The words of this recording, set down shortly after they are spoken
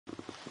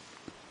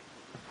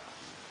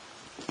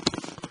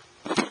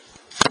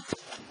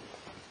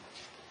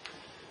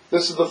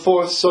This is the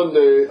fourth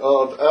Sunday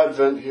of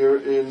Advent here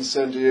in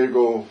San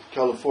Diego,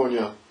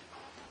 California.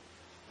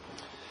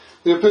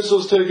 The epistle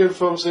is taken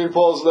from St.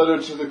 Paul's letter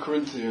to the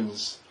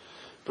Corinthians.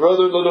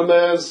 Brethren, let a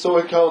man so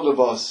account of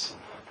us,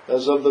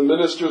 as of the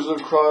ministers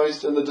of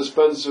Christ and the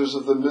dispensers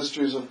of the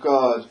mysteries of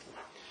God.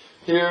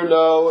 Here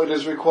now it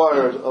is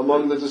required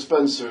among the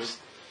dispensers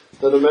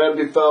that a man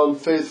be found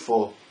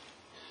faithful.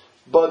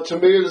 But to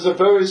me it is a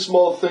very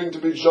small thing to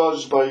be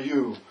judged by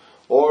you,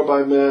 or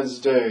by man's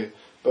day.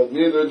 But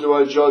neither do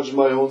I judge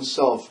my own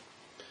self.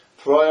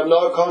 For I am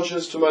not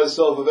conscious to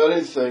myself of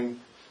anything,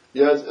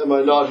 yet am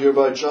I not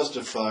hereby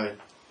justified.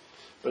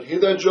 But he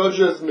that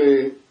judgeth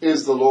me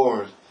is the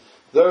Lord.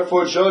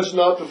 Therefore judge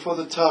not before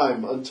the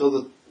time, until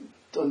the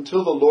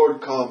Lord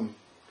come,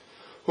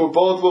 who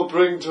both will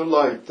bring to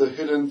light the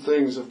hidden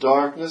things of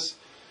darkness,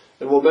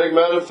 and will make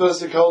manifest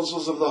the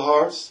counsels of the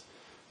hearts,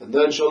 and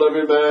then shall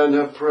every man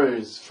have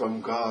praise from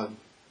God.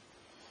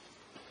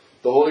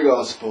 The Holy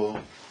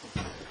Gospel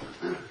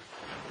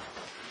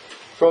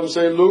from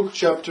St. Luke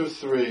chapter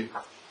 3.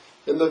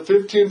 In the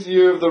 15th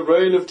year of the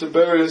reign of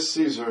Tiberius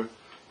Caesar,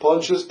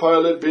 Pontius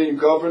Pilate being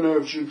governor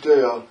of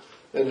Judea,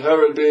 and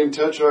Herod being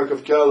tetrarch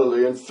of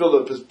Galilee, and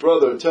Philip his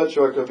brother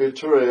tetrarch of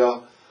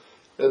Iturea,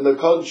 in the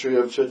country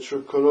of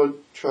Trachonitis,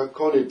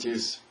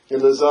 in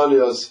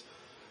Lysanias,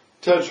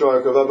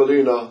 tetrarch of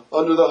Abilene,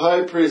 under the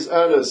high priest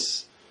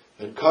Annas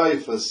and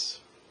Caiaphas,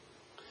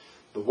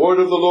 the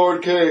word of the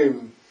Lord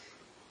came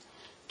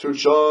to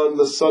John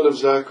the son of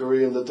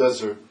Zachary in the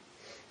desert.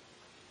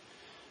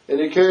 And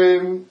he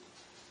came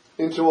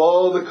into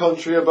all the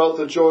country about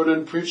the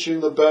Jordan, preaching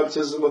the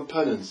baptism of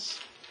penance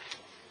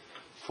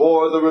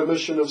for the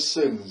remission of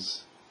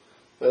sins.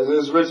 As it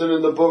is written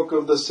in the book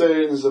of the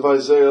sayings of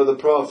Isaiah the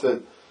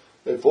prophet,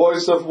 a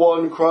voice of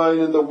one crying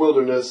in the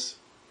wilderness,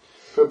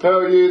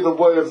 prepare ye the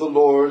way of the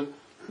Lord,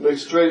 make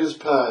straight his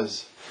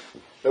paths.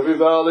 Every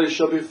valley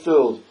shall be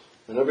filled,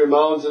 and every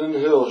mountain and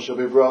hill shall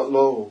be brought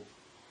low.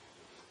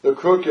 The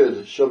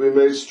crooked shall be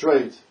made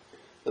straight,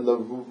 and the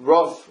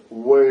rough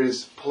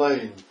ways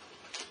plain,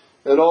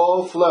 and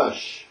all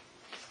flesh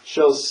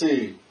shall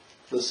see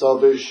the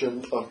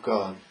salvation of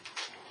God.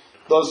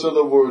 Thus are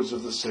the words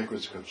of the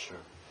sacred Scripture.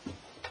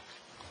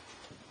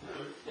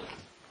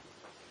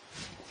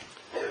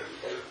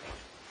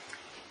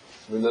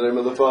 In the name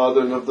of the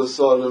Father, and of the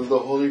Son, and of the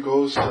Holy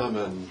Ghost.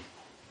 Amen.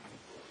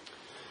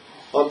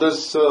 On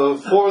this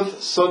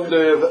fourth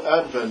Sunday of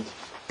Advent,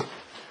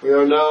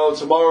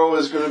 tomorrow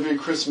is going to be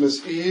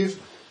Christmas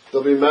Eve.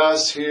 There'll be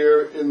Mass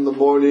here in the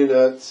morning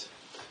at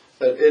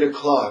 8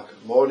 o'clock.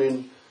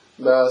 Morning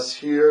Mass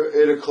here,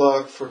 8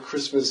 o'clock for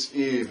Christmas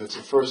Eve. It's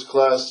a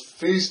first-class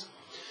feast,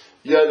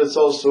 yet it's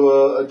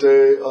also a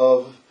day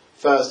of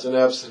fast and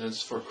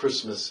abstinence for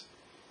Christmas.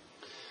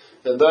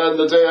 And then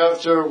the day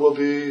after will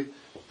be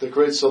the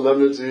great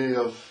solemnity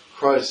of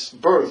Christ's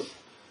birth,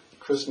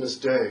 Christmas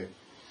Day,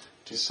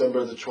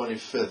 December the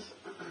 25th.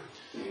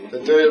 A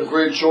day of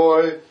great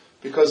joy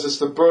because it's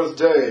the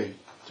birthday.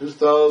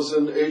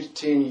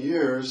 2018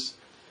 years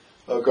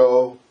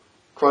ago,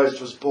 Christ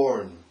was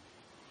born.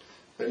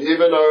 And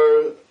even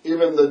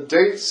the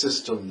date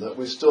system that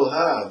we still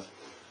have,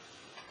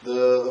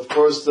 of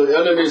course the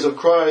enemies of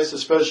Christ,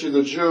 especially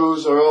the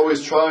Jews, are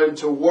always trying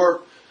to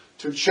work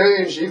to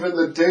change even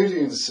the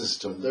dating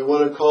system. They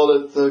want to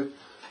call it the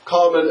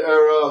Common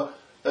Era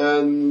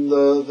and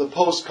the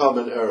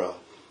Post-Common Era.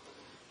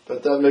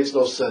 But that makes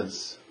no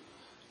sense.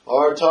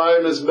 Our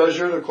time is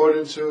measured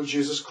according to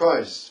Jesus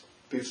Christ.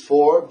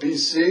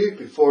 BC,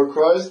 before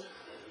Christ,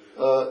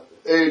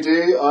 AD,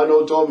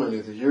 Anno Domini,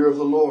 the year of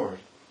the Lord.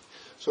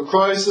 So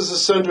Christ is the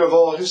center of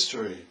all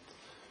history.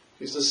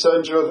 He's the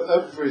center of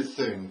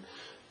everything.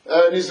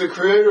 And He's the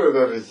creator of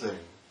everything.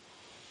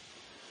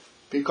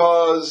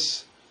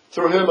 Because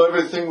through Him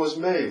everything was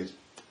made.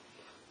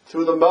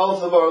 Through the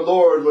mouth of our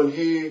Lord, when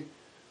He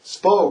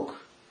spoke,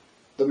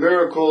 the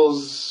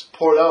miracles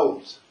poured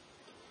out.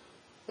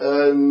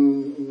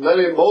 And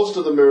most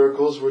of the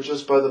miracles were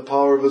just by the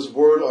power of His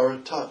word or a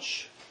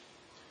touch.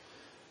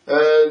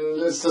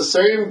 And it's the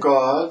same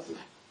God,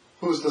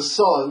 who's the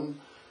Son,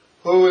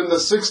 who in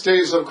the 6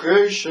 days of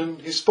creation,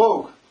 He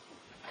spoke.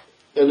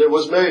 And it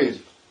was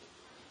made.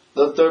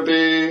 Let there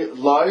be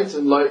light,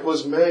 and light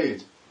was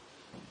made.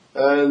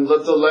 And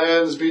let the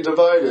lands be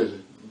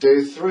divided,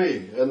 day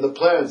 3, and the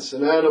plants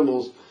and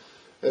animals,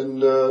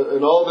 and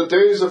all the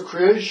days of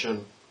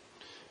creation.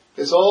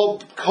 It all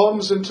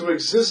comes into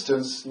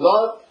existence,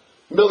 not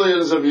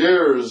millions of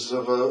years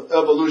of an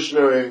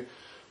evolutionary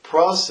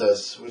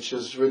process, which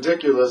is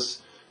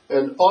ridiculous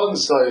and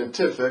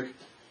unscientific,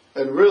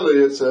 and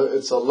really it's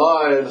a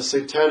lie and a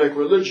satanic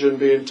religion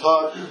being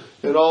taught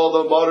in all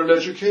the modern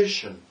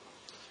education,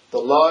 the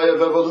lie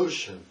of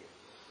evolution.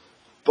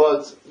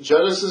 But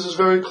Genesis is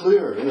very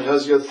clear, and it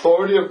has the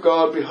authority of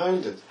God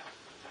behind it,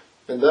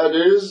 and that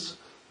is,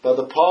 by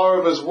the power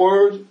of His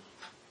word,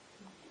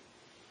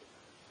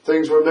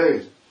 things were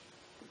made.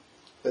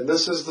 And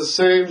this is the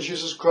same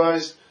Jesus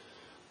Christ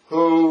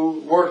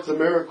who worked the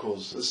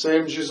miracles. The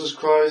same Jesus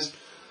Christ,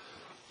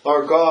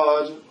 our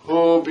God,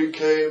 who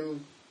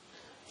became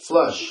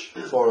flesh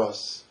for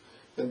us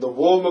in the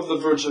womb of the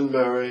Virgin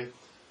Mary.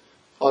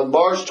 On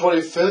March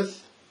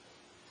 25th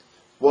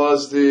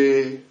was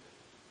the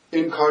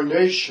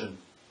incarnation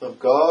of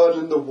God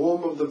in the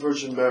womb of the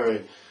Virgin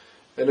Mary.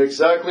 And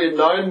exactly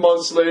 9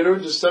 months later,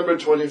 December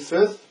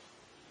 25th,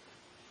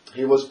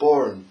 he was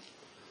born.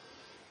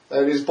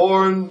 And he's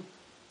born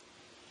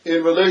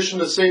in relation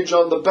to St.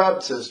 John the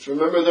Baptist.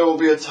 Remember, there will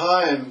be a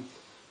time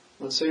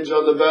when St.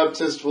 John the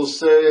Baptist will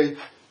say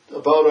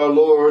about our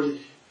Lord,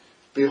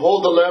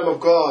 "Behold the Lamb of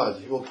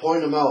God." He will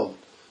point him out.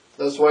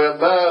 That's why at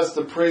Mass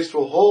the priest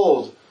will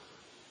hold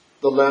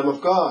the Lamb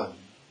of God,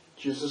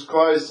 Jesus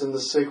Christ in the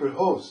sacred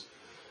host.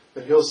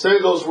 And he'll say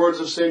those words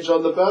of St.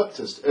 John the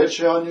Baptist,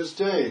 "Ecce agnus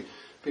Dei."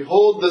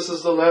 Behold, this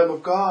is the Lamb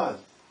of God.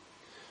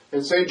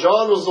 And St.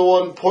 John was the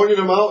one pointing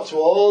him out to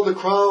all the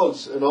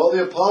crowds and all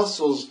the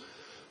apostles.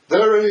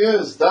 There he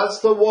is. That's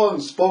the one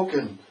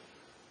spoken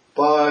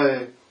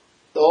by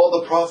all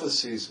the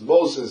prophecies.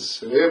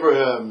 Moses and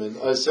Abraham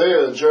and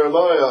Isaiah and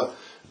Jeremiah,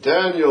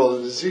 Daniel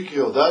and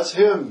Ezekiel. That's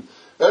him.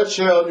 Ecce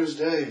agnus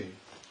Dei.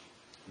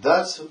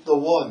 That's the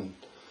one.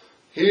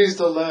 He's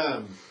the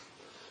Lamb.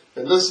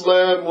 And this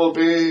Lamb will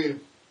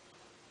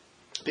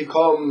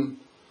become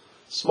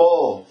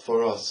small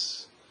for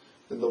us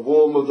in the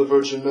womb of the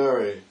Virgin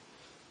Mary.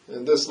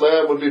 And this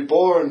Lamb would be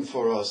born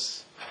for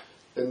us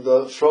from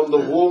the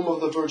womb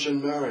of the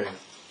Virgin Mary.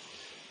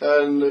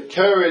 And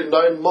carried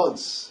 9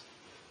 months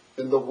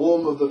in the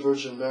womb of the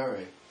Virgin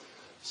Mary.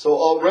 So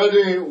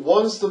already,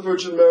 once the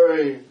Virgin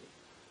Mary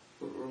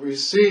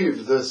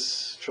received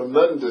this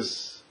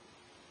tremendous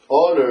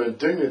honor and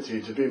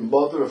dignity to be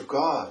Mother of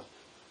God,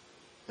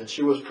 and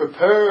she was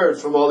prepared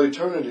from all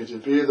eternity to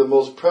be the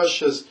most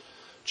precious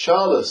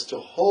chalice to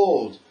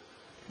hold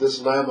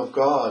this Lamb of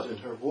God in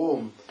her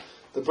womb.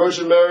 The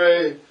Virgin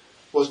Mary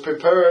was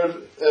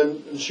prepared,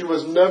 and she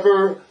was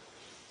never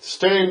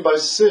stained by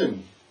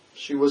sin.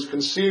 She was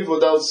conceived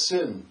without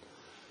sin.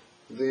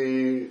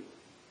 The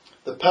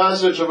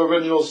passage of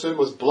original sin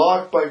was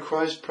blocked by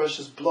Christ's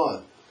precious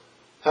blood,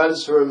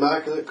 hence her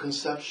immaculate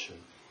conception.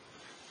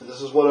 And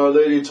this is what Our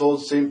Lady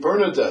told Saint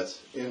Bernadette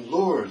in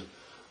Lourdes,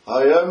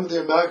 "I am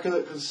the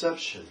Immaculate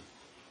Conception."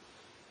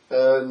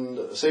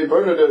 And Saint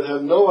Bernadette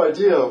had no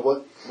idea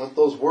what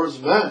those words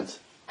meant.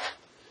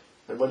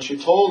 And when she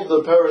told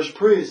the parish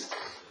priest,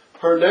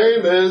 "Her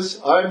name is,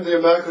 I'm the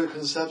Immaculate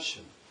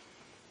Conception,"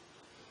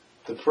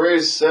 the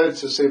priest said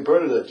to Saint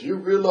Bernadette, "Do you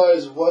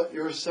realize what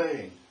you're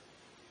saying?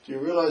 Do you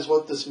realize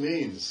what this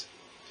means?"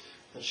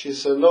 And she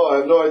said, "No, I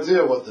have no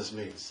idea what this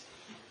means."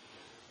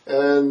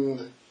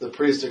 And the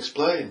priest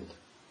explained.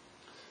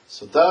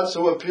 So that's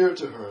who appeared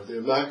to her, the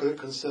Immaculate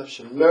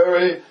Conception.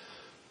 Mary,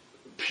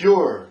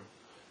 pure.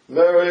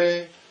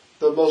 Mary,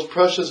 the most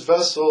precious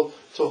vessel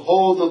to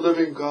hold the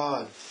living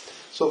God.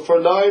 So for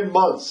 9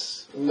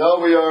 months, and now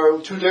we are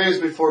 2 days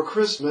before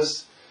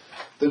Christmas,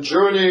 the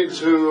journey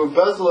to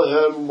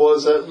Bethlehem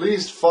was at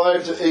least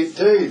 5 to 8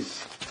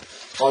 days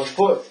on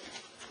foot.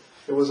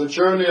 It was a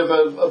journey of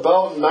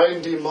about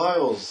 90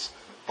 miles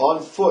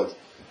on foot.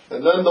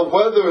 And then the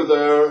weather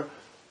there,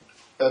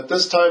 at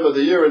this time of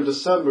the year in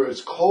December, it's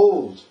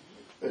cold.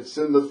 It's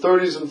in the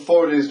 30s and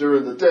 40s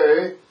during the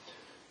day,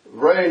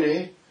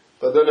 rainy,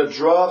 but then it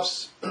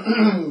drops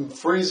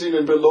freezing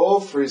and below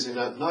freezing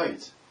at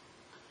night.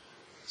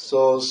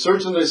 So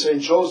certainly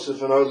St.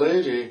 Joseph and Our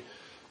Lady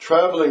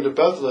traveling to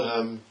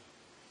Bethlehem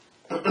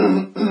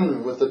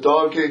with the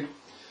donkey,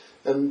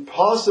 and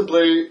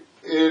possibly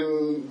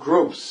in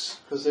groups,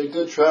 because they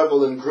did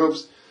travel in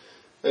groups,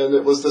 and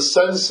it was the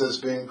census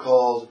being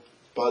called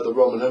by the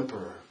Roman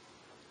Emperor.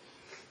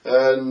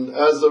 And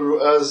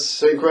as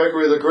St.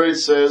 Gregory the Great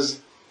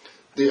says,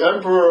 the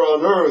emperor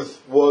on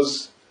earth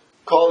was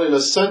calling a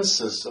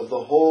census of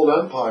the whole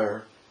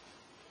empire,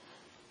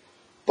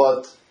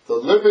 but the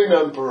living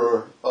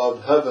emperor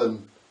of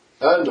heaven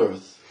and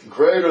earth,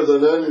 greater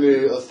than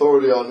any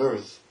authority on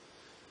earth,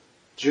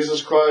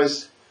 Jesus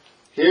Christ,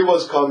 he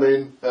was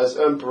coming as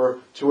emperor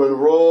to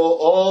enroll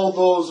all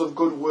those of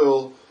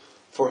goodwill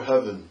for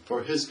heaven,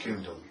 for his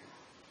kingdom.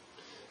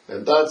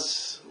 And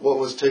that's what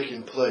was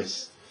taking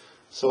place.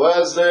 So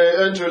as they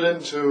entered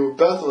into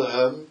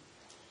Bethlehem,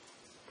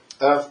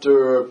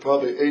 after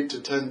probably 8 to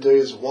 10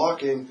 days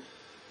walking,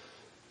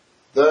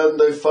 then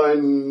they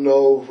find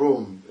no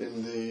room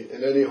in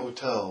any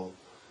hotel.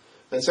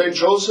 And St.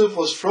 Joseph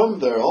was from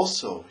there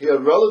also. He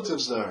had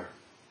relatives there.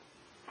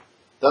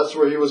 That's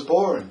where he was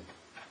born.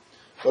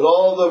 But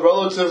all the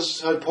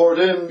relatives had poured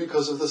in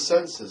because of the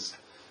census.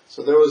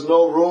 So there was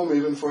no room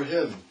even for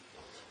him.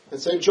 And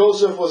St.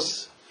 Joseph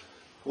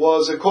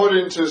was,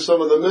 according to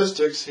some of the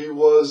mystics, he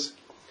was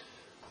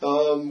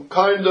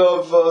kind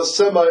of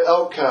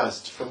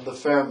semi-outcast from the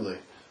family,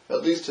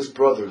 at least his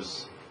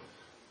brothers.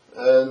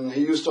 And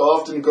he used to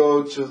often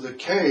go to the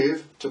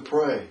cave to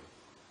pray.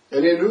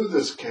 And he knew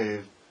this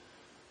cave,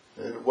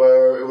 and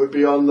where it would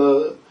be on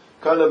the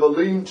kind of a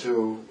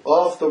lean-to,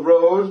 off the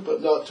road,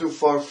 but not too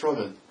far from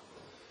it.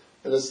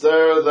 And it's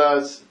there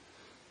that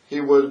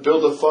he would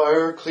build a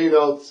fire, clean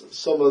out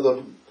some of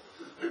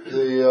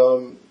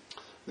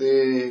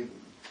the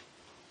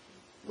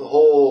the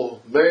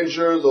whole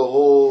manger, the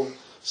whole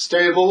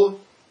stable,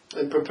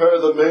 and prepare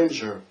the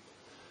manger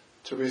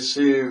to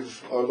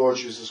receive our Lord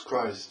Jesus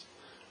Christ,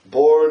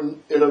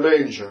 born in a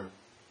manger,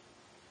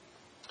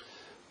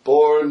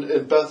 born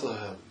in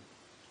Bethlehem.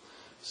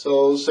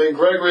 So St.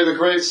 Gregory the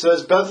Great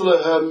says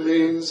Bethlehem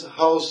means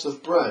house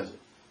of bread.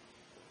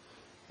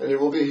 And it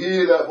will be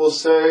he that will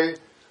say,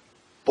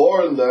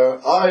 born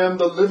there, I am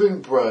the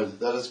living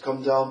bread that has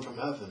come down from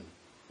heaven.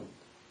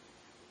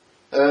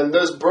 And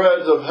this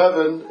bread of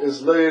heaven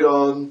is laid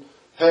on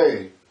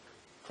hay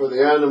for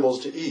the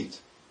animals to eat.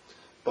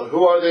 But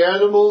who are the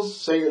animals?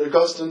 St.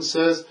 Augustine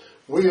says,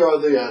 we are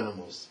the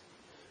animals.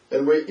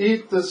 And we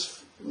eat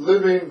this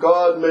living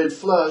God-made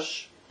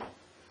flesh,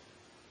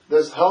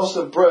 this house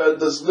of bread,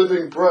 this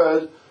living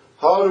bread.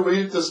 How do we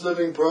eat this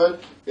living bread?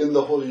 In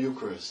the Holy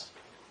Eucharist,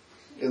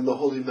 in the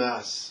Holy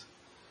Mass.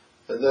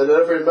 And then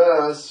every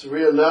Mass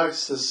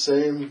reenacts the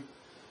same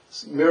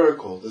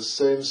miracle, the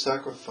same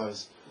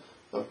sacrifice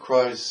of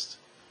Christ,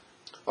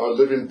 our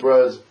living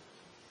bread,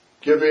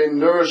 giving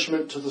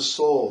nourishment to the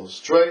soul,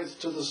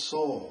 strength to the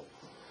soul.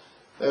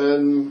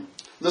 And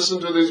listen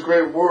to these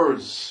great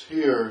words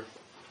here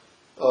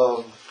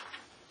of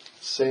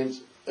St.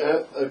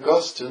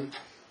 Augustine,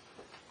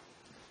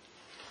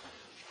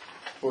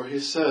 where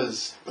he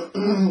says,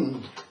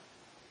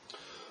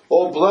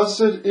 O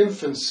blessed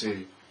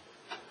infancy,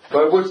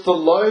 by which the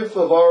life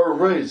of our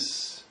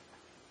race,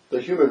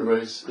 the human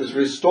race, is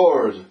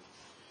restored.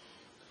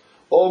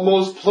 O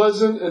most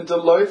pleasant and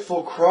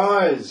delightful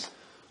cries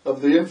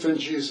of the infant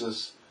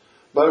Jesus,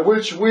 by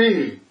which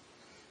we,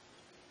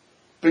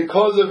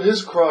 because of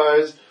his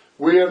cries,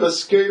 we have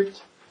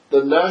escaped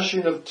the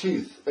gnashing of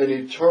teeth and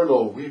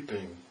eternal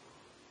weeping.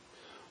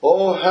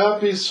 O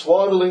happy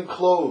swaddling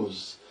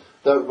clothes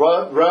that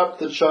wrap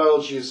the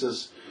child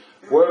Jesus,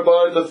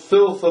 whereby the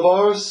filth of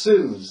our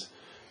sins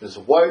is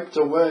wiped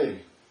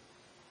away.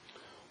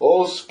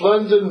 O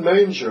splendid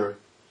manger,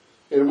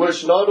 in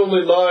which not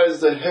only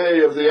lies the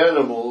hay of the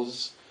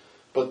animals,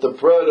 but the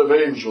bread of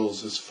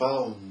angels is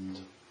found.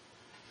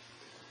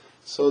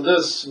 So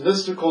this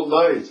mystical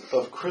night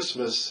of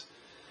Christmas,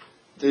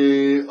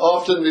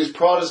 often these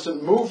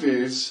Protestant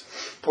movies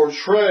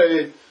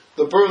portray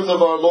the birth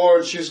of our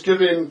Lord. She's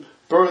giving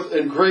birth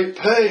in great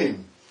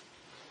pain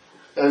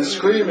and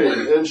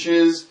screaming, and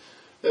she's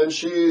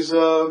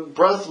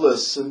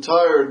breathless and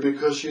tired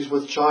because she's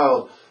with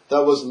child.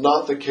 That was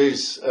not the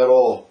case at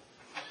all.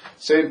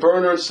 St.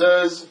 Bernard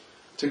says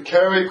to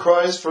carry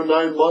Christ for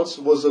 9 months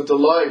was a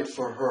delight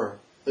for her.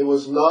 It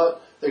was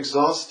not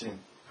exhausting.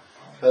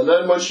 And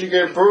then when she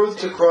gave birth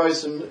to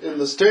Christ in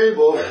the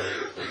stable,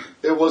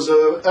 it was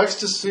an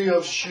ecstasy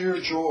of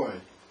sheer joy.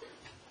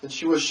 And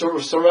she was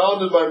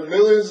surrounded by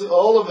millions.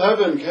 All of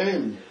heaven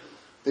came.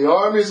 The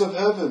armies of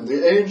heaven,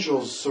 the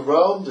angels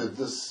surrounded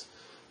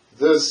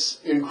this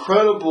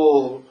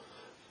incredible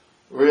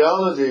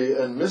reality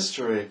and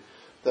mystery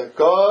that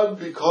God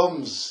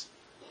becomes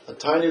a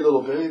tiny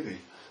little baby.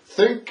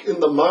 Think in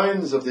the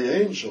minds of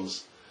the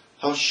angels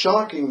how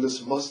shocking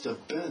this must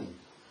have been.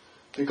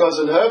 Because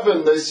in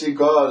heaven they see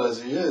God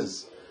as he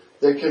is.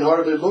 They can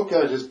hardly look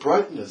at his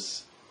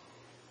brightness.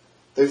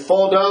 They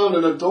fall down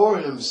and adore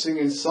him,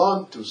 singing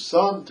Sanctus,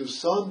 Sanctus,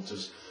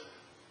 Sanctus.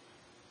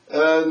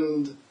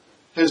 And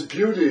his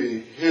beauty,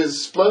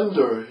 his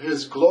splendor,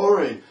 his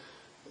glory,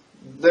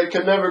 they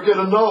can never get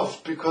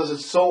enough because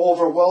it's so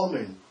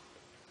overwhelming.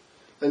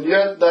 And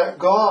yet that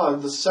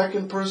God, the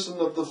second person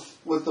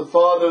with the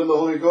Father and the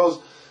Holy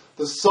Ghost,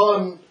 the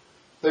Son,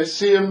 they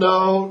see him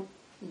now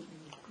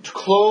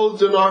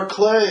clothed in our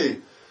clay,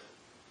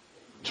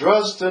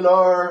 dressed in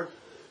our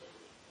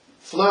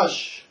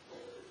flesh,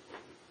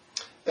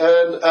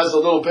 and as a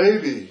little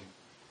baby,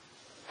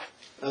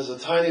 as a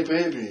tiny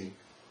baby.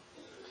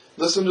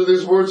 Listen to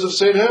these words of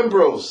St.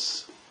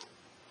 Ambrose.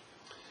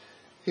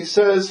 He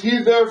says, he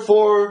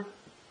therefore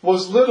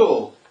was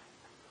little,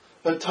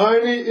 a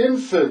tiny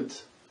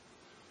infant,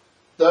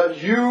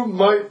 that you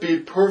might be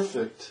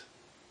perfect.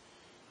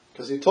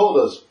 Because he told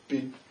us,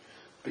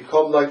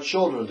 become like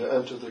children to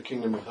enter the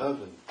kingdom of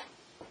heaven.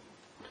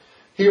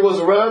 He was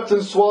wrapped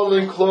in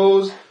swaddling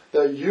clothes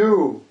that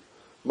you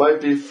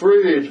might be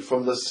freed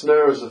from the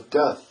snares of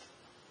death.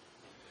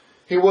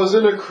 He was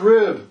in a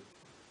crib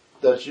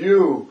that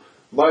you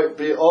might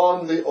be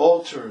on the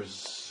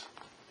altars.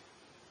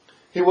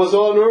 He was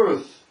on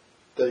earth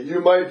that you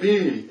might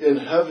be in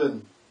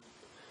heaven.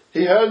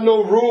 He had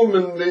no room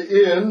in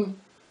the inn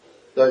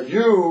that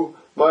you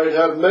might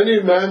have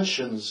many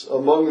mansions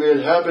among the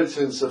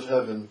inhabitants of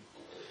heaven.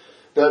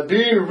 That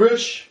being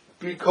rich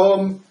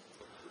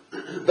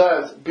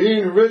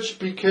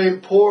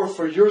became poor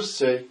for your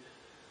sake,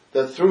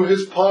 that through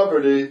his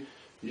poverty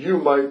you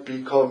might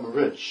become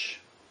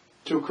rich.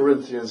 2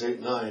 Corinthians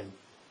 8:9.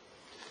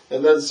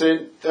 And then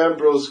St.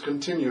 Ambrose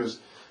continues,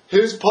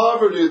 his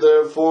poverty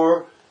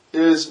therefore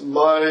is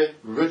my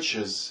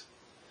riches,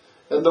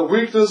 and the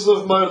weakness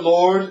of my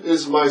Lord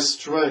is my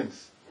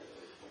strength.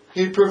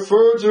 He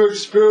preferred to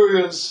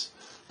experience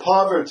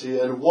poverty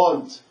and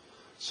want,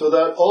 so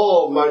that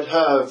all might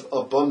have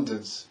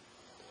abundance.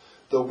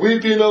 The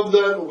weeping of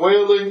that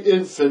wailing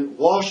infant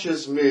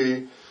washes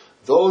me.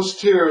 Those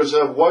tears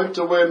have wiped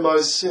away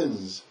my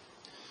sins.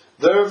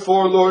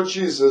 Therefore, Lord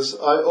Jesus,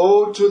 I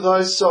owe to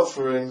thy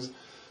sufferings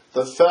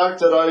the fact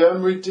that I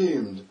am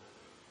redeemed,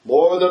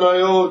 more than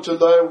I owe to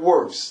thy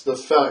works the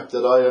fact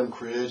that I am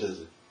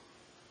created.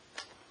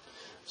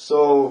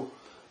 So,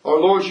 our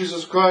Lord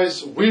Jesus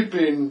Christ,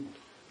 weeping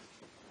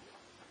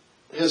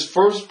his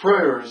first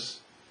prayers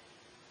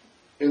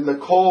in the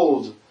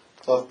cold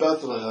of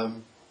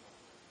Bethlehem,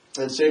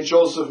 and St.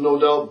 Joseph no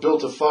doubt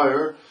built a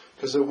fire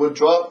because it would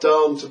drop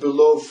down to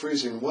below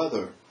freezing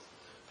weather.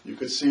 You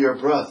could see your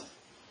breath.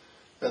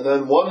 And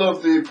then one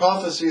of the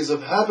prophecies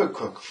of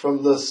Habakkuk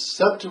from the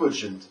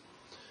Septuagint.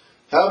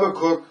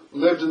 Habakkuk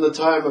lived in the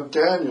time of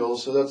Daniel,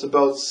 so that's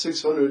about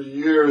 600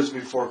 years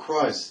before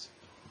Christ.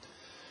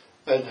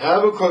 And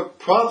Habakkuk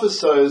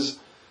prophesies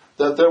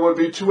that there would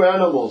be two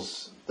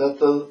animals,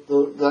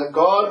 that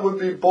God would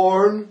be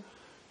born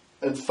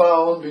and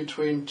found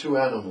between two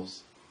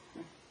animals.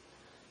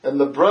 And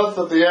the breath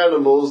of the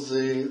animals,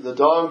 the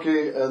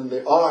donkey and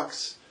the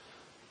ox,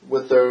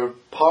 with their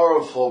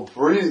powerful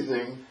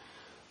breathing,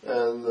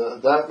 and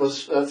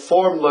that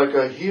formed like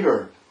a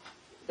heater,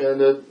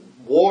 and it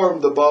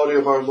warmed the body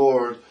of our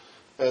Lord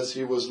as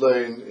he was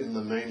laying in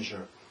the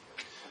manger.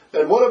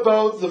 And what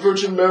about the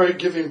Virgin Mary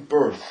giving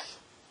birth?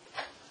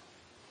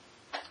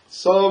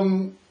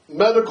 Some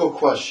medical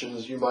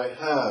questions you might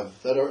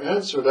have that are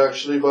answered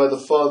actually by the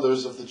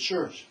fathers of the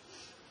church.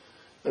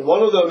 And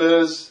one of them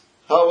is,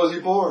 how was he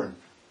born?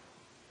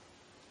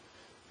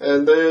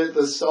 And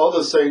all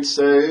the saints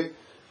say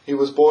he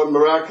was born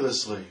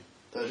miraculously.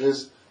 That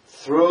is,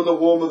 through the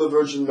womb of the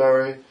Virgin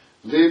Mary,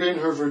 leaving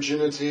her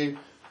virginity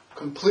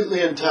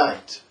completely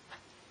intact.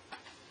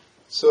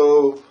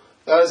 So,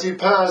 as he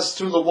passed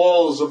through the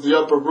walls of the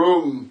upper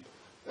room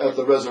at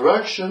the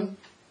resurrection,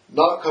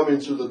 not coming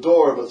through the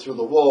door but through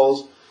the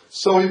walls,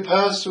 so he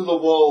passed through the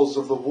walls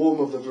of the womb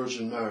of the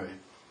Virgin Mary.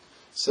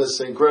 Says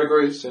St.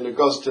 Gregory, St.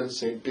 Augustine,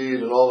 St.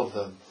 Bede, and all of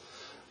them.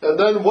 And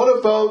then what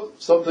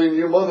about something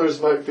you mothers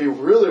might be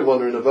really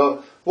wondering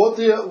about?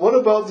 What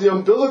about the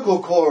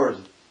umbilical cord?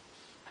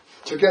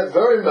 To get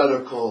very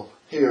medical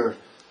here.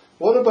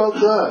 What about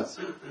that?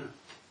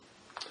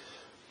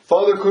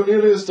 Father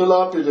Cornelius de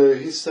Lapide,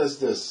 he says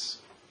this.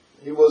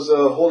 He was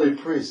a holy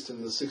priest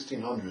in the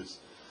 1600s.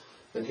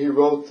 And he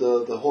wrote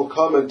the whole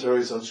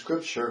commentaries on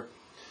Scripture.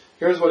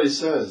 Here's what he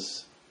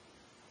says.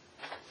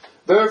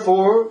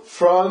 Therefore,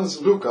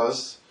 Franz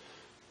Lucas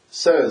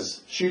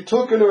says, she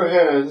took in her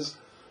hands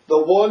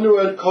the one who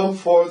had come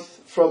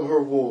forth from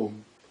her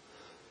womb,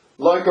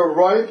 like a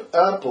ripe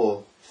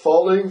apple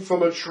falling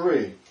from a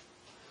tree,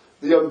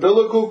 the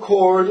umbilical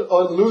cord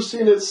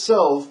unloosing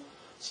itself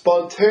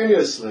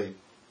spontaneously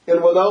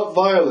and without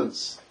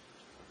violence,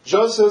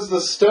 just as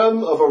the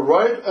stem of a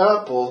ripe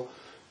apple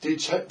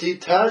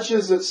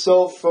detaches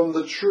itself from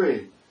the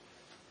tree.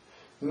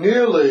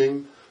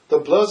 Kneeling, the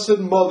Blessed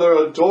Mother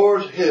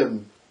adored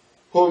him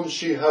whom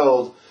she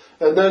held,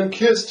 and then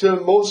kissed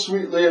him most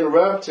sweetly and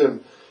wrapped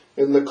him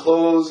in the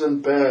clothes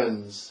and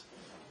bands.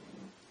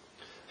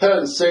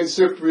 Hence, St.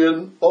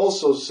 Cyprian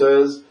also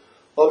says,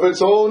 of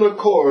its own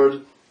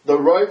accord, the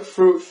ripe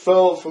fruit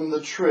fell from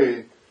the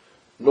tree,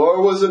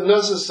 nor was it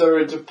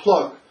necessary to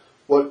pluck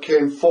what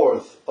came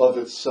forth of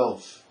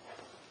itself.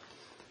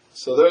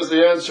 So there's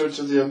the answer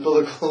to the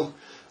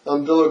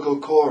umbilical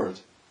cord.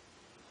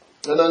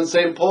 And then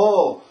St.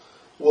 Paul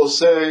will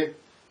say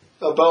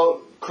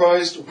about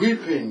Christ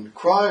weeping,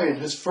 crying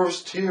his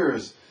first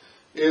tears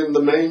in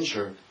the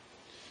manger.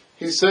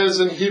 He says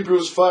in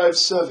Hebrews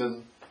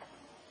 5:7,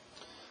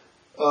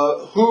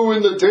 who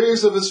in the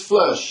days of his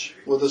flesh,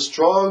 with a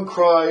strong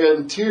cry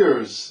and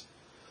tears,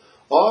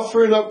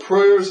 offering up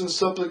prayers and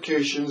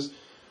supplications,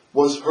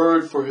 was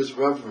heard for his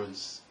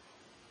reverence.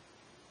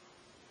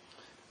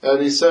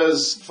 And he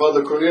says,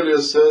 Father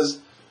Cornelius says,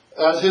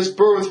 at his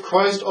birth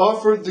Christ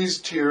offered these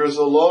tears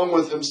along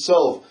with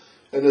himself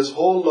and his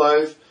whole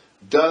life,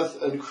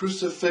 death and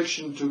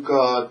crucifixion to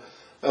God,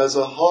 as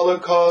a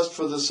holocaust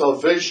for the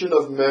salvation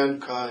of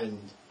mankind.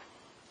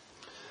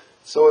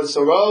 So it's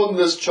around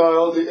this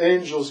child the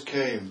angels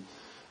came.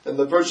 And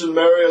the Virgin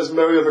Mary, as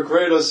Mary of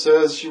Agreda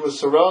says, she was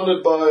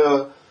surrounded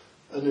by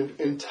an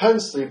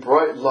intensely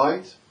bright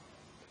light.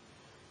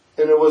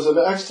 And it was an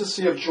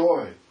ecstasy of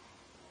joy.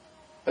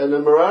 And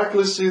then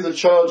miraculously the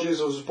child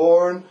Jesus was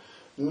born.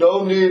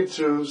 No need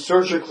to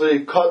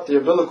surgically cut the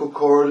umbilical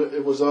cord.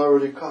 It was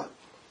already cut.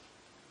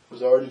 It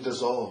was already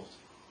dissolved.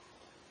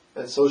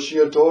 And so she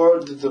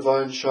adored the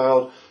divine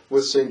child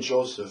with St.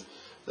 Joseph.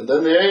 And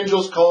then the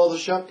angels called the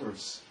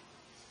shepherds.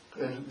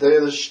 And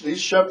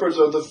these shepherds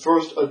are the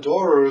first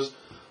adorers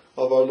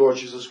of our Lord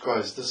Jesus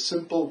Christ. The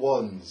simple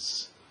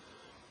ones.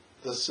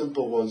 The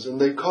simple ones. And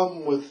they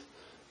come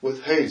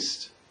with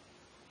haste.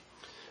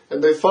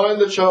 And they find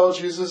the child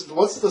Jesus.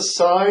 What's the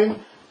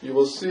sign? You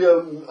will see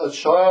a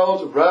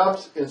child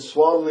wrapped in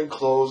swaddling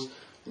clothes,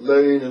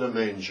 laying in a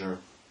manger.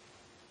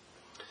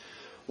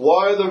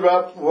 Why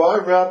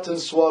wrapped in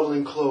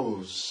swaddling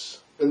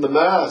clothes? In the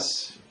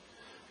Mass,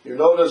 You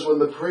notice when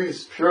the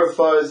priest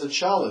purifies the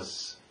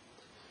chalice,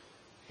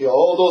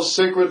 all those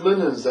sacred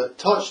linens that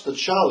touch the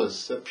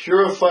chalice, that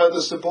purify the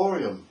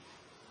ciborium.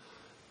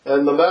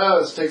 And the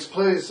Mass takes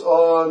place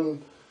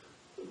on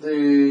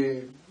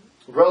the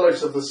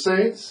relics of the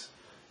saints,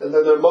 and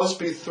then there must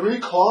be 3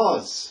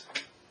 cloths,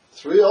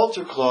 3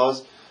 altar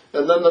cloths,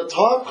 and then the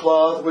top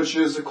cloth, which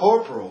is the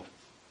corporal.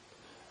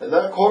 And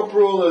that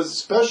corporal is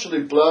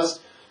specially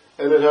blessed,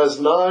 and it has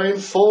 9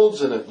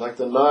 folds in it, like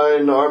the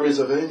 9 armies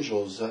of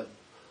angels that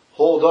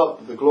hold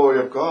up the glory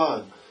of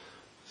God,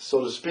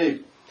 so to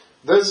speak.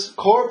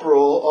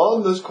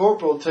 On this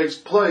corporal takes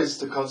place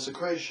the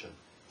consecration.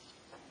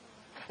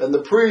 And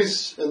the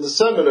priest in the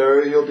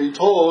seminary, he'll be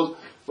told,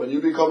 when you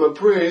become a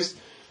priest,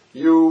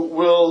 you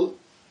will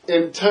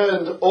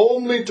intend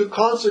only to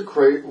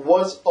consecrate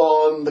what's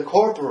on the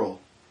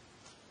corporal.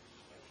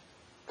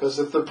 Because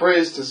if the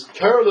priest is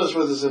careless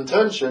with his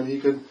intention, he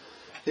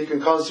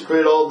can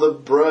consecrate all the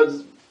bread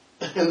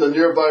in the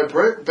nearby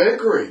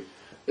bakery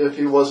if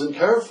he wasn't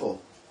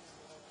careful.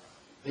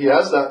 He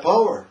has that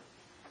power.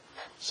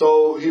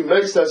 So he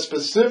makes that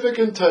specific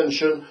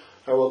intention,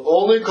 I will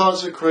only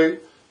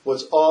consecrate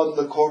what's on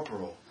the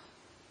corporal.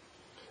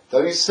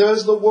 Then he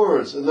says the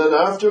words, and then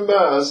after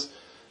Mass,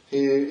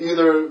 he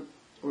either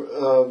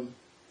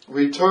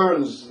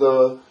returns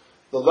the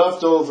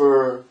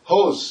leftover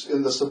hosts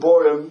in the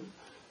ciborium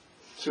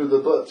to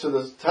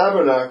the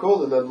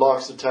tabernacle, and then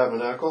locks the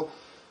tabernacle,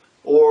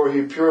 or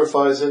he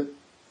purifies it.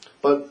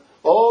 But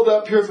all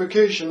that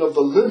purification of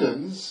the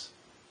linens,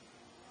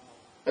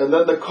 and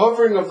then the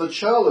covering of the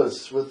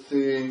chalice with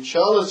the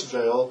chalice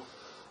veil,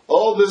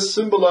 all this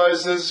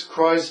symbolizes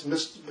Christ,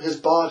 his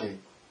body,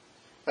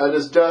 and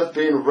his death,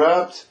 being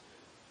wrapped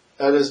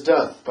at his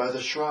death by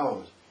the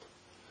shroud.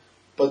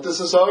 But this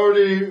is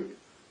already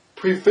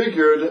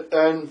prefigured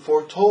and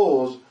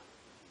foretold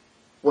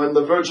when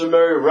the Virgin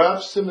Mary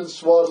wraps him in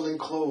swaddling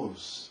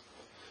clothes.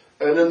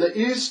 And in the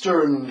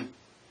Eastern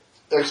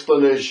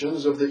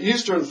explanations of the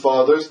Eastern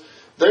Fathers,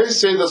 they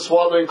say the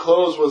swaddling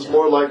clothes was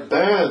more like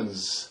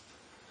bands,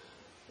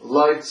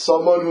 like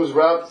someone who's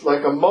wrapped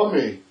like a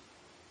mummy.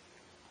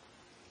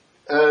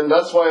 And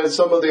that's why in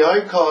some of the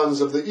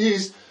icons of the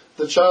East,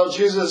 the child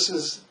Jesus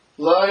is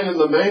lying in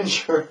the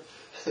manger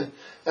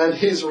and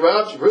he's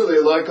wrapped really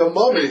like a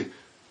mummy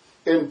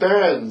in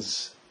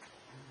bands.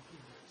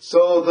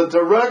 So the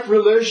direct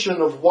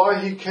relation of why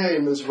he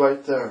came is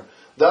right there.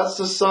 That's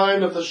the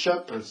sign of the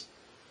shepherds.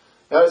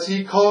 As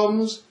he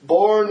comes,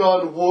 born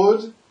on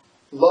wood,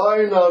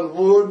 lying on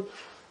wood,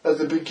 at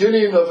the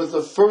beginning of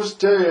the first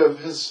day of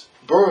his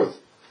birth,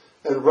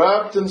 and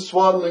wrapped in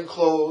swaddling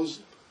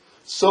clothes,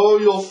 so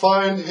you'll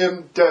find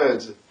him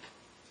dead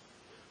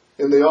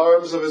in the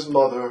arms of his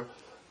mother,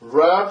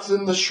 wrapped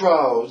in the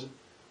shroud,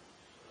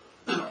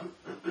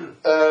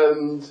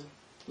 and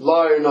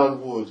lying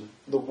on wood,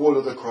 the wood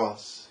of the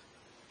cross,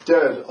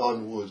 dead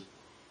on wood.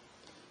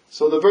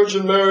 So the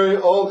Virgin Mary,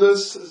 all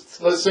this,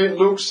 St.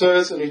 Luke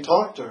says, and he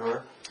talked to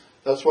her.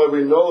 That's why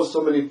we know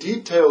so many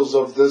details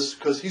of this,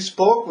 because he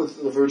spoke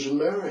with the Virgin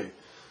Mary,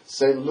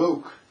 St.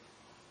 Luke.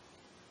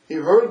 He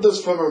heard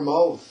this from her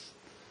mouth.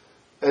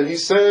 And he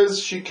says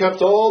she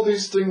kept all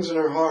these things in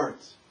her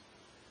heart.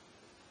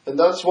 And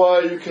that's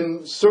why you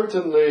can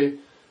certainly,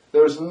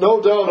 there's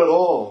no doubt at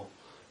all,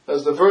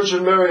 as the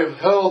Virgin Mary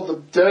held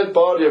the dead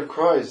body of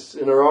Christ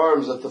in her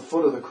arms at the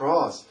foot of the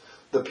cross,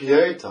 the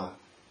Pieta,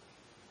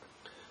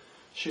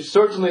 she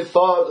certainly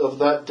thought of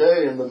that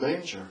day in the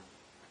manger,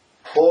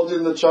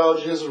 holding the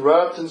child Jesus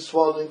wrapped in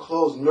swaddling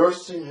clothes,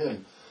 nursing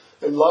him,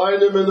 and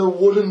lying him in a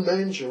wooden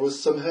manger with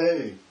some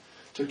hay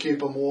to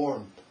keep him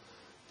warm.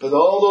 But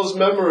all those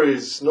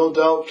memories, no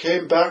doubt,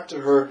 came back to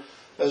her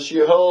as she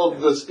held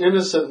this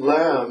innocent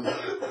lamb,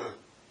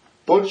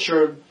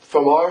 butchered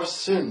from our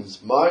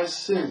sins, my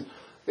sin,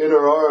 in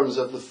her arms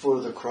at the foot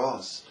of the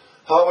cross.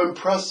 How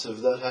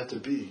impressive that had to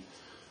be.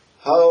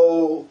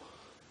 How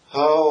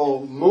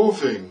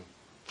moving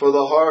for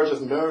the heart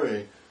of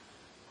Mary.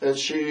 And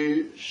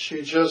she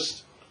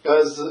just,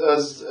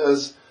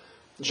 as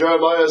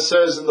Jeremiah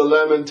says in the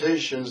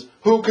Lamentations,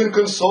 who can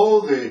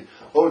console thee,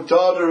 O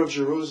daughter of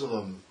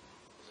Jerusalem?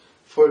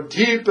 For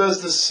deep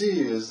as the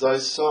sea is thy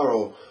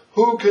sorrow,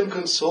 who can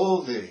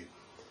console thee?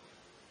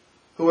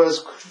 Who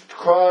has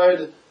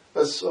cried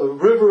as a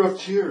river of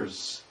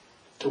tears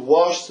to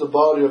wash the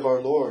body of our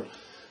Lord.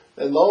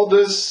 And all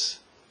this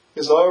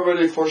is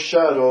already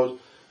foreshadowed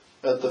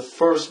at the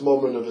first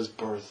moment of his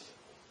birth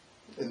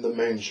in the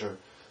manger.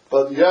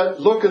 But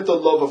yet, look at the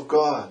love of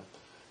God.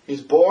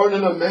 He's born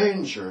in a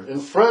manger. In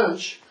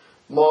French,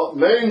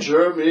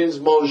 manger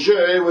means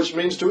manger, which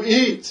means to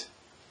eat.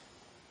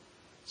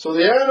 So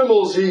the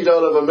animals eat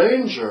out of a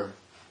manger.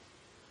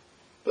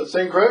 But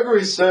St.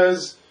 Gregory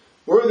says,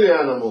 we're the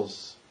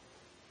animals.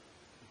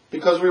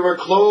 Because we were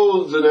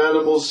clothed in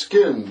animal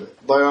skin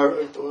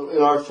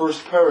in our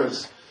first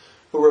parents,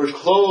 who were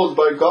clothed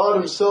by God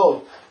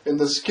himself in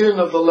the skin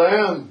of the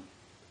lamb.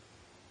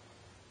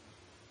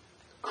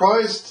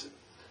 Christ,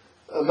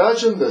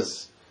 imagine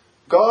this,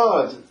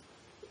 God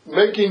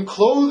making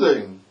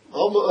clothing,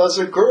 as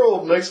a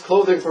girl makes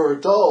clothing for her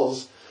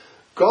dolls,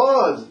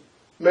 God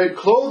made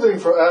clothing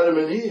for Adam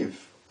and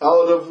Eve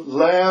out of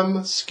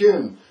lamb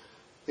skin,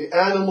 the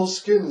animal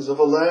skins of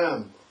a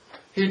lamb.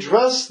 He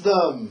dressed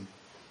them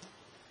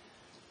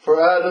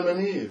for Adam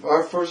and Eve,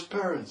 our first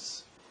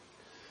parents.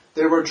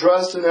 They were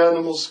dressed in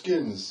animal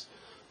skins.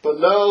 But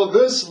now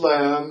this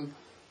lamb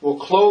will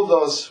clothe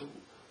us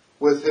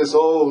with his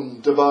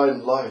own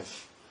divine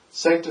life,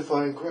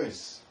 sanctifying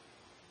grace.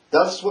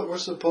 That's what we're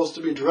supposed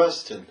to be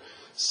dressed in.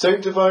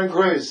 Sanctifying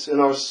grace in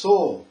our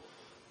soul,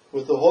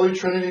 with the Holy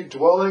Trinity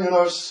dwelling in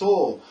our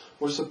soul.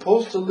 We're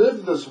supposed to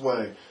live this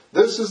way.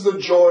 This is the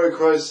joy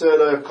Christ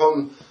said, I have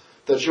come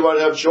that you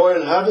might have joy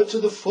and have it to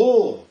the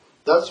full.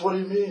 That's what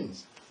he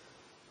means.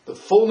 The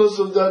fullness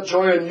of that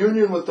joy and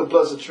union with the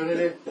Blessed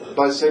Trinity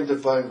by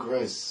sanctifying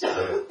grace.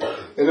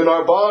 And in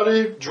our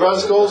body,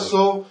 dressed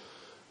also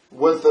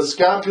with the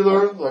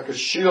scapular, like a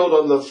shield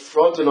on the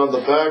front and on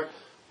the back,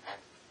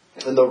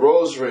 and the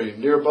rosary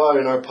nearby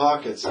in our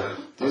pockets.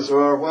 These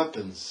are our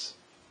weapons.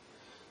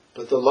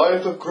 But the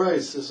life of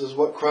grace, this is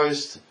what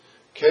Christ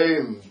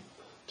came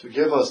to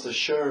give us to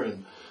share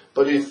in.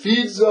 But he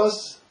feeds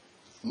us.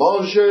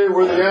 Manger,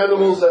 we're the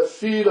animals that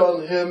feed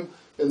on him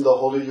in the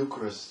Holy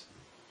Eucharist.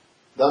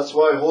 That's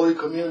why Holy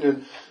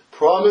Communion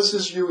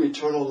promises you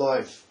eternal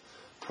life.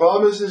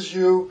 Promises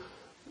you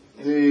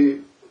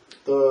the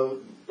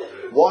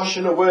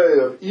washing away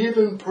of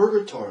even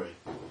purgatory.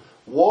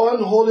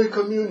 One Holy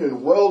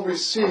Communion, well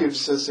received,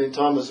 says St.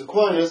 Thomas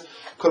Aquinas,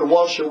 could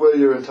wash away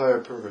your entire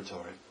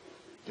purgatory,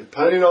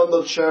 depending on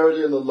the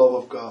charity and the love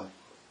of God.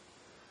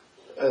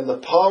 And the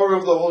power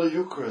of the Holy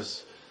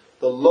Eucharist,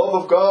 the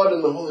love of God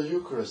in the Holy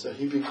Eucharist, that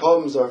he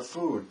becomes our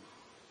food.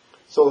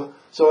 So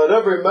at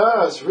every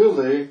Mass,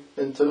 really,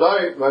 and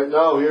tonight, right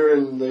now, here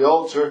in the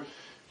altar,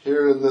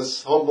 here in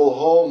this humble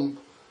home,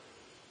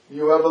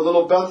 you have a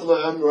little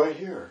Bethlehem right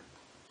here.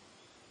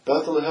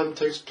 Bethlehem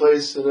takes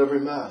place in every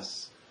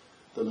Mass.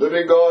 The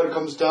living God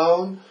comes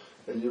down,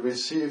 and you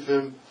receive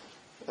him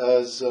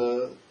as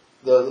the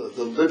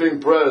living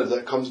bread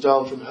that comes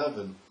down from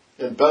heaven.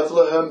 And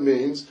Bethlehem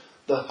means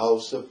the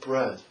house of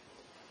bread.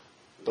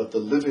 But the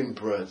living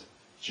bread,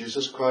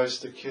 Jesus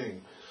Christ the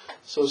King.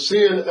 So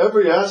see in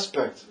every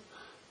aspect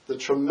the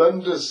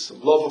tremendous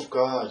love of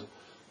God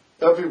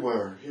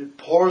everywhere. He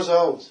pours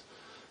out,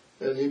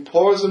 and he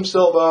pours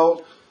himself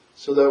out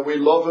so that we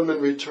love him in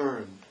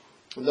return.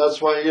 And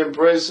that's why he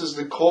embraces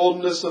the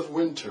coldness of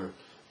winter.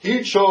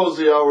 He chose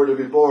the hour to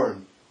be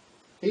born.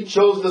 He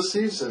chose the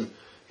season.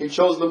 He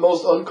chose the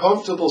most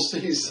uncomfortable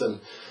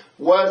season.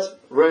 Wet,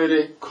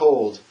 rainy,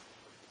 cold.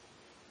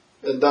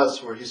 And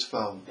that's where he's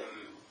found.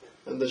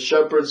 And the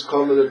shepherds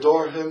come and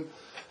adore him.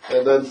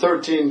 And then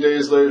 13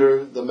 days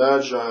later, the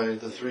Magi,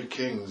 the three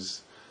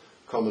kings,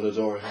 come and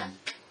adore him.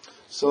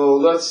 So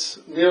let's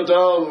kneel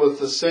down with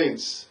the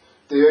saints,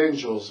 the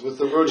angels, with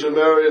the Virgin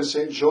Mary and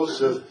Saint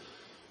Joseph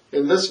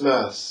in this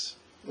Mass.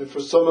 And for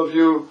some of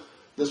you,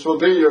 this will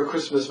be your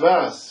Christmas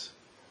Mass.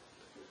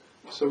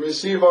 So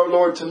receive our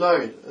Lord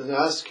tonight and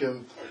ask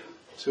him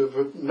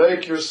to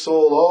make your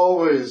soul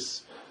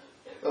always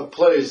a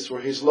place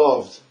where he's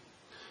loved.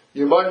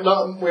 We might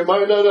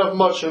not have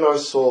much in our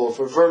soul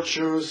for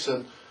virtues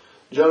and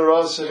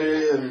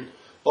generosity and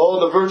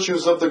all the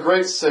virtues of the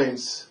great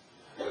saints.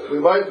 We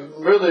might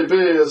really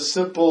be a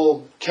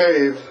simple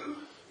cave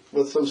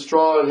with some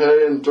straw and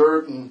hay and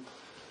dirt and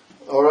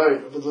all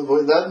right,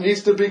 that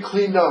needs to be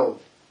cleaned out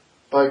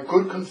by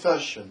good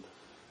confession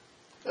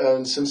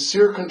and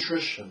sincere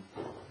contrition.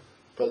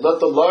 But let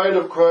the light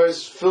of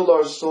Christ fill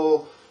our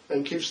soul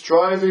and keep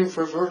striving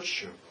for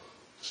virtue,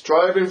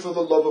 striving for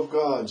the love of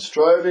God,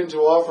 striving to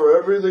offer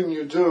everything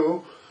you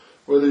do,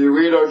 whether you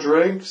eat or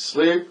drink,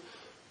 sleep,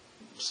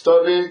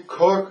 study,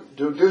 cook,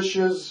 do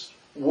dishes,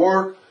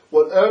 work,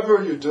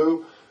 whatever you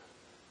do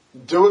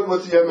it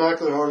with the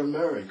Immaculate Heart of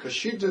Mary, because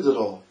she did it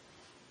all.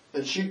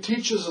 And she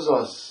teaches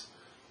us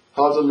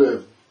how to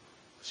live.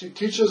 She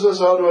teaches us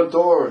how to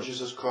adore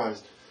Jesus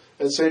Christ.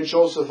 And Saint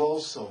Joseph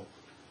also.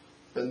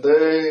 And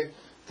they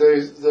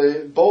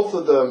both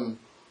of them,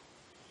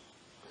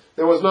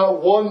 there was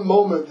not one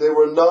moment they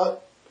were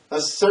not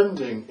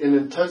ascending in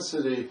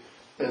intensity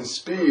and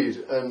speed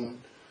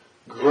and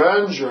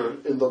grandeur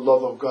in the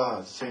love of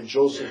God, Saint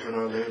Joseph and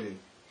Our Lady.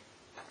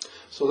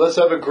 So let's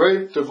have a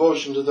great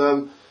devotion to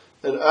them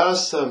and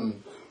ask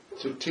them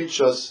to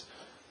teach us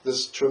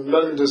this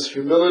tremendous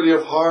humility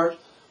of heart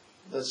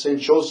that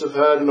Saint Joseph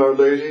had in Our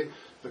Lady,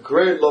 the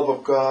great love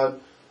of God,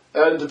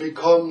 and to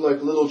become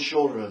like little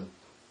children.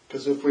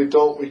 Because if we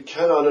don't, we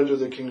cannot enter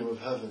the kingdom of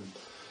heaven.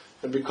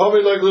 And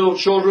becoming like little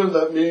children,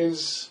 that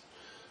means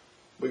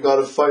we got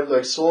to fight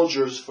like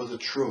soldiers for the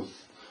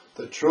truth.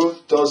 The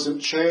truth doesn't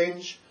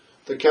change.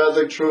 The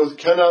Catholic truth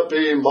cannot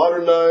be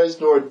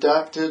modernized nor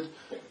adapted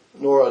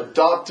nor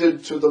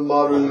adopted to the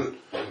modern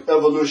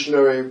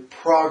evolutionary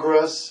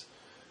progress.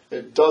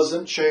 It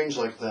doesn't change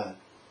like that.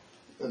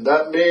 And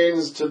that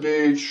means to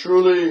be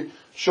truly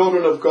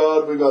children of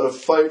God, we got to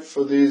fight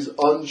for these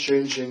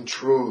unchanging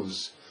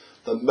truths.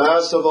 The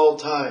Mass of all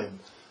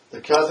time,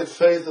 the Catholic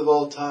faith of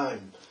all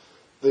time,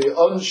 the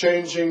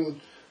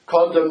unchanging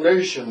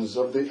condemnations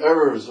of the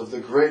errors of the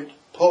great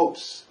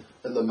popes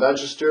and the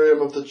magisterium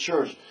of the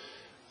church.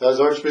 As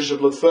Archbishop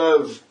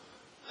Lefebvre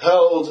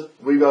held,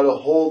 we got to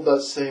hold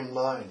that same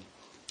line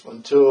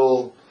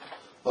until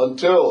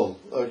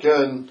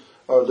again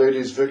Our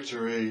Lady's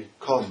victory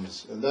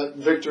comes. And that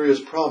victory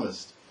is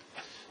promised.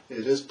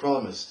 It is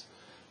promised.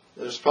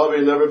 There's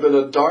probably never been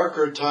a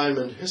darker time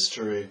in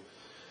history,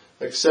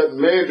 except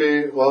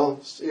maybe,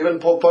 even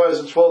Pope Pius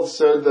XII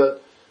said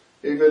that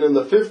even in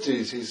the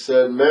 50s, he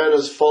said, man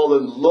has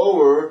fallen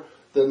lower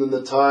than in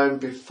the time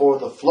before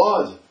the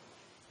flood.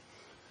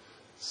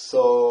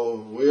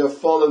 So we have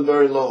fallen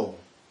very low.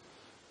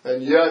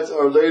 And yet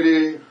Our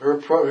Lady,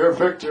 her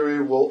victory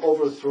will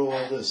overthrow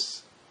all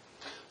this.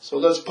 So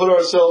let's put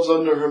ourselves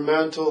under her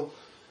mantle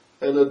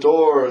and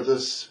adore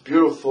this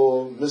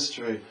beautiful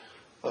mystery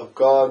of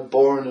God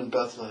born in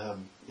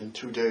Bethlehem in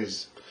 2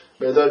 days.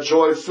 May that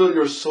joy fill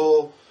your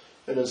soul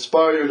and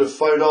inspire you to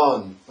fight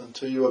on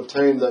until you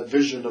obtain that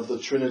vision of the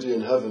Trinity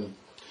in heaven.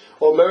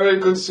 O Mary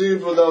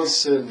conceived without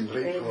sin.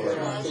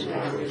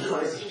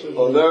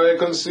 O Mary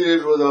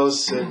conceived without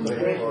sin.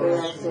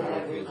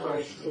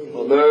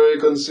 O Mary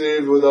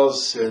conceived without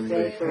sin. In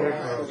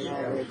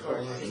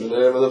the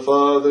name of the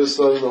Father,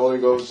 Son, and the Holy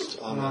Ghost.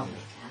 Amen.